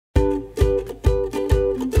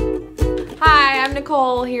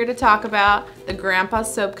Nicole here to talk about the Grandpa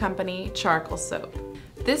Soap Company Charcoal Soap.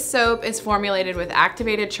 This soap is formulated with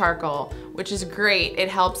activated charcoal, which is great. It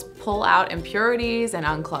helps pull out impurities and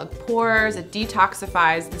unclog pores. It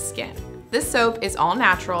detoxifies the skin. This soap is all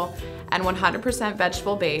natural and 100%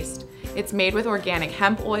 vegetable based. It's made with organic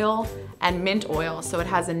hemp oil and mint oil, so it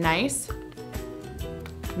has a nice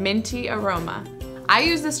minty aroma. I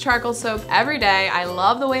use this charcoal soap every day. I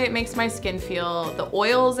love the way it makes my skin feel. The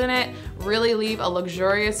oils in it really leave a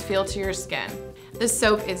luxurious feel to your skin. This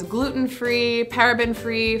soap is gluten-free,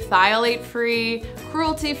 paraben-free, phthalate-free,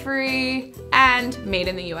 cruelty-free, and made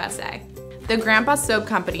in the USA. The Grandpa Soap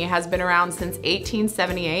Company has been around since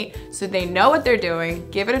 1878, so they know what they're doing.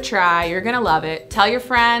 Give it a try, you're gonna love it. Tell your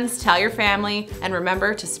friends, tell your family, and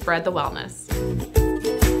remember to spread the wellness.